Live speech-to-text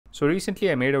So recently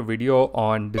I made a video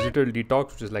on digital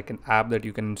detox, which is like an app that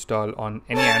you can install on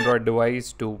any Android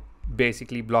device to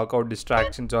basically block out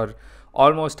distractions or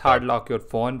almost hard lock your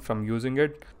phone from using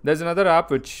it. There's another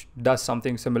app which does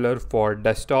something similar for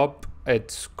desktop.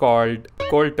 It's called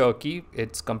Cold Turkey.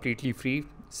 It's completely free,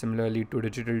 similarly to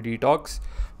digital detox,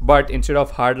 but instead of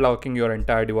hard locking your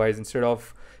entire device, instead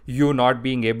of you not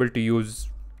being able to use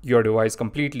your device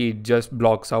completely, it just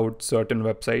blocks out certain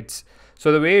websites.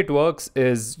 So the way it works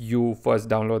is you first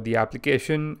download the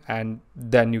application and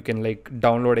then you can like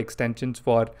download extensions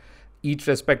for each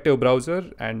respective browser,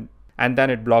 and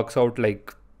then it blocks out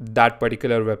like that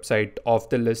particular website off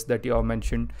the list that you have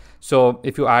mentioned. So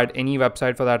if you add any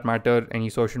website for that matter, any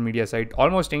social media site,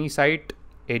 almost any site,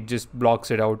 it just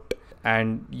blocks it out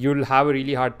and you'll have a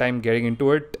really hard time getting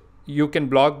into it. You can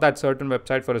block that certain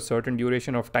website for a certain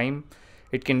duration of time.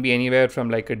 It can be anywhere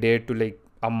from like a day to like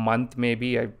a month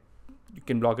maybe. You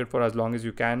can block it for as long as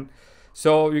you can,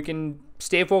 so you can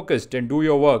stay focused and do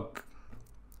your work,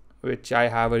 which I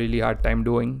have a really hard time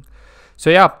doing. So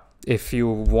yeah, if you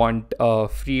want a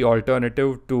free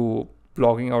alternative to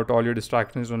blocking out all your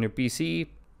distractions on your PC,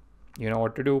 you know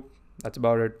what to do. That's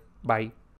about it. Bye.